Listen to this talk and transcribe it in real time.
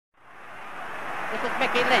This is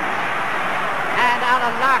Mickey Lynch. And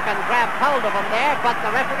Alan Larkin grabbed hold of him there, but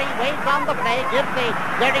the referee waves on the play, gives the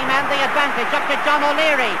Derry man the advantage up to John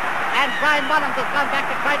O'Leary. And Brian Mullins has gone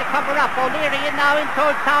back to try to cover up. O'Leary in now in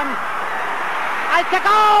towards Tom. It's a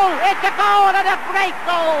goal! It's a goal, and a great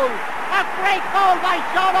goal! A great goal by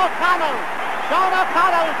Sean O'Connell. Sean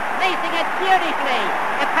O'Connell placing it beautifully.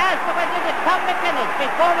 A pass that went into Tom McGuinness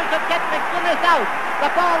before we could get McGuinness out.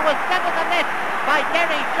 The ball was set at the net by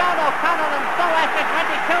Derry, Sean O'Connell, and so after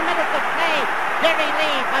 22 minutes of play, Derry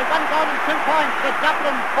lead by 1 goal and 2 points to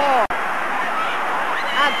Dublin 4.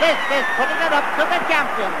 And this is putting it up to the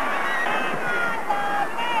champions.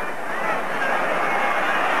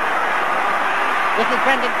 This is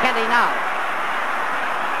Brendan Kelly now.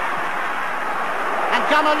 And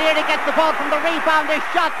John O'Leary gets the ball from the rebounder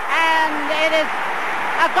shot, and it is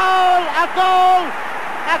a goal, a goal,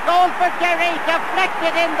 a goal for Derry,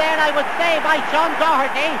 deflected in there, I would say, by Sean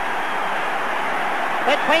Doherty.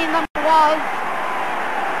 Between them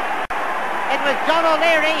it was John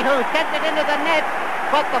O'Leary who sent it into the net,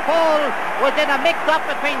 but the ball was in a mix-up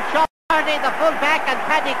between Sean Doherty, the full-back, and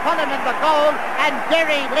Paddy Cullen in the goal, and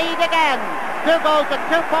Derry lead again. 2 goals and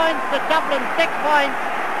 2 points to Dublin, 6 points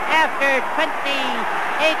after 28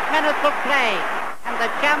 minutes of play. And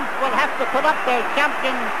the champs will have to put up their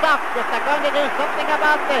champion socks if they're going to do something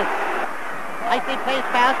about this. Nicely placed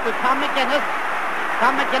pass to Tom McGuinness.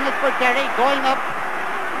 Tom McGuinness for Derry, going up.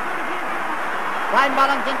 Brian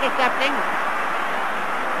Mullins intercepting.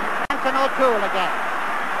 Anton O'Toole again.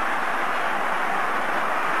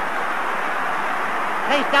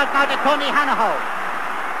 Placed out now to Tony Hanahoe.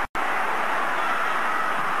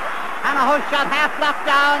 Hanahoe shot half blocked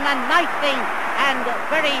down and nicely and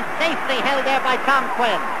very safely held there by Tom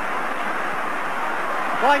Quinn.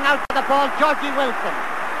 Going out to the ball, Georgie Wilson.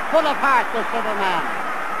 Full of heart, this little man.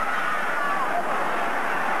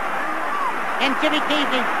 And Jimmy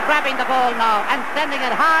Keaveney grabbing the ball now and sending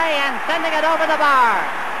it high and sending it over the bar.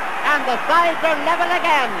 And the sides are level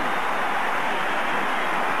again.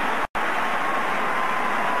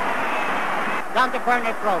 Down to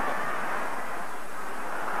Bernard Brogan.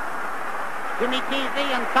 Jimmy Keaveney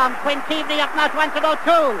and Tom Quinn. Keaveney up now to Anton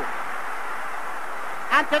O'Toole.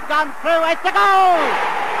 Anton gone through. It's a goal!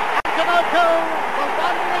 Anton O'Toole, the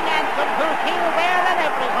wandering Anton, who's here, there and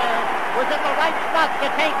everywhere, was in the right spot to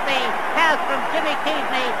take the pass from Jimmy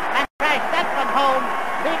Keaveney and crash that one home,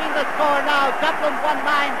 leaving the score now. Dublin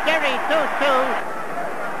 1-9, Derry 2-2.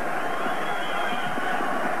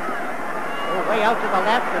 Oh, way out to the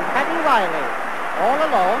left, and Paddy Riley, all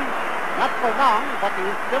alone. Not for long, but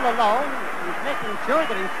he's still alone. He's making sure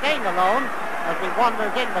that he's staying alone as he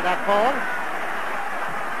wanders in with that ball.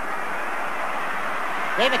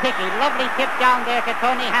 David Hickey, lovely tip down there to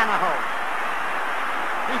Tony Hanahoe.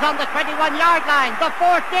 He's on the 21-yard line, the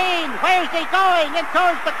 14. Where's he going? In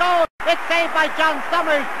towards the goal. It's saved by John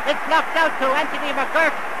Summers. It's knocked out to Anthony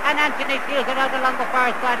McGurk, and Anthony clears it out along the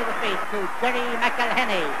far side of the field to Jerry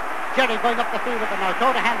McElhenney. Jerry going up the field with him now.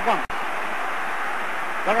 Go to hand one.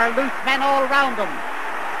 There are loose men all round him.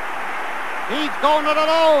 He's going it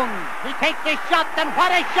alone. He takes his shot, and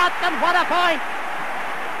what a shot, and what a point.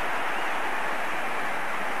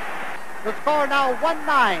 The score now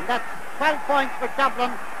 1-9. That's 12 points for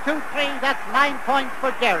Dublin. 2-3. That's 9 points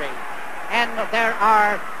for Derry. And there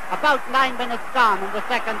are about 9 minutes gone in the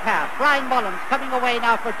second half. Brian Mullins coming away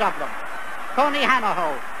now for Dublin. Tony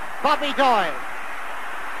Hanahoe. Bobby Doyle.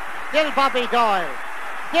 Still Bobby Doyle.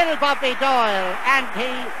 Still Bobby Doyle, and he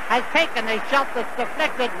has taken a shot that's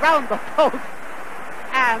deflected round the post.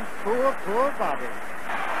 And poor Bobby.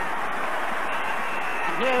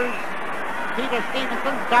 And here's Peter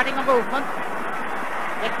Stevenson starting a movement.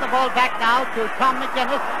 Gets the ball back now to Tom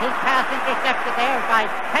McGuinness. His pass intercepted there by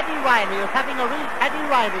Paddy Riley, who's having a real Paddy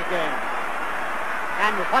Riley game.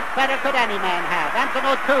 And what better could any man have? Anton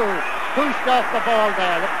O'Toole pushed off the ball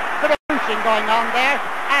there. A bit of pushing going on there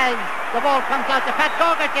as the ball comes out to Pat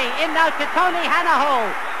Doherty. In now to Tony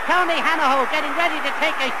Hanahoe. Tony Hanahoe getting ready to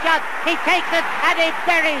take a shot. He takes it and he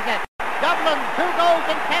buries it. Dublin 2 goals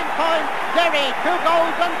and 10 points. Derry 2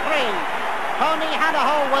 goals and 3. Tony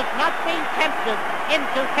Hanahoe was not being tempted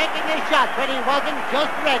into taking a shot when he wasn't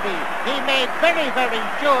just ready. He made very, very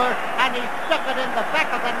sure, and he stuck it in the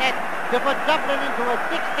back of the net to put Dublin into a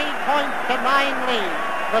 16-9 lead.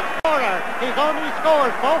 The scorer, his only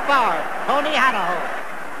score so far, Tony Hanahoe.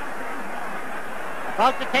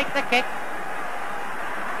 About to take the kick.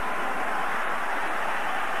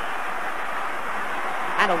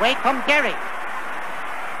 And away comes Derry.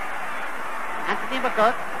 Anthony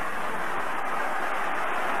McGurk.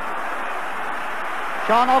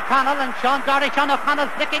 Sean O'Connell and Sean Doherty. Sean O'Connell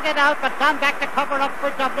flicking it out, but gone back to cover up for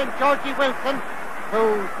Dublin. Georgie Wilson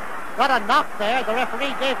who got a knock there. The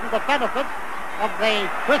referee gave him the benefit of the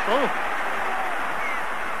whistle.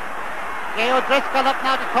 Gay O'Driscoll up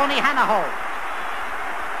now to Tony Hanahoe.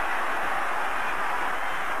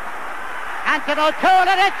 Anton O'Toole,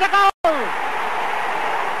 and it's a goal!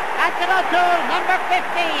 Anton O'Toole, number 15,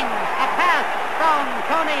 a pass from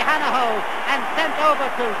Tony Hanahoe and sent over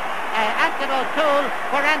to Anton O'Toole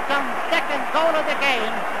for Anton's second goal of the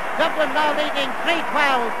game. Dublin now leading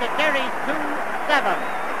 3-12 to Derry's 2-7.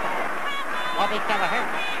 Bobby Kelleher.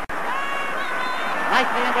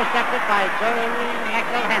 Nicely intercepted by Jerry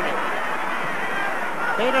McElhenney.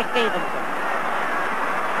 Peter Stevenson.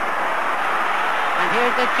 And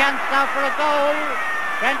here's a chance now for a goal.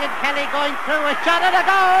 Brendan Kelly going through, a shot at a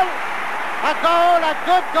goal! A goal, a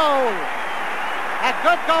good goal. A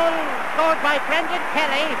good goal scored by Brendan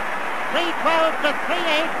Kelly. 3-12 to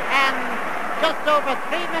 3-8 and just over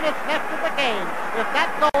 3 minutes left of the game. If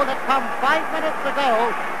that goal had come 5 minutes ago,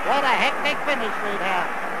 what a hectic finish we'd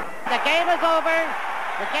have. The game is over.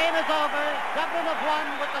 The game is over. Dublin have won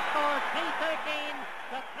with the score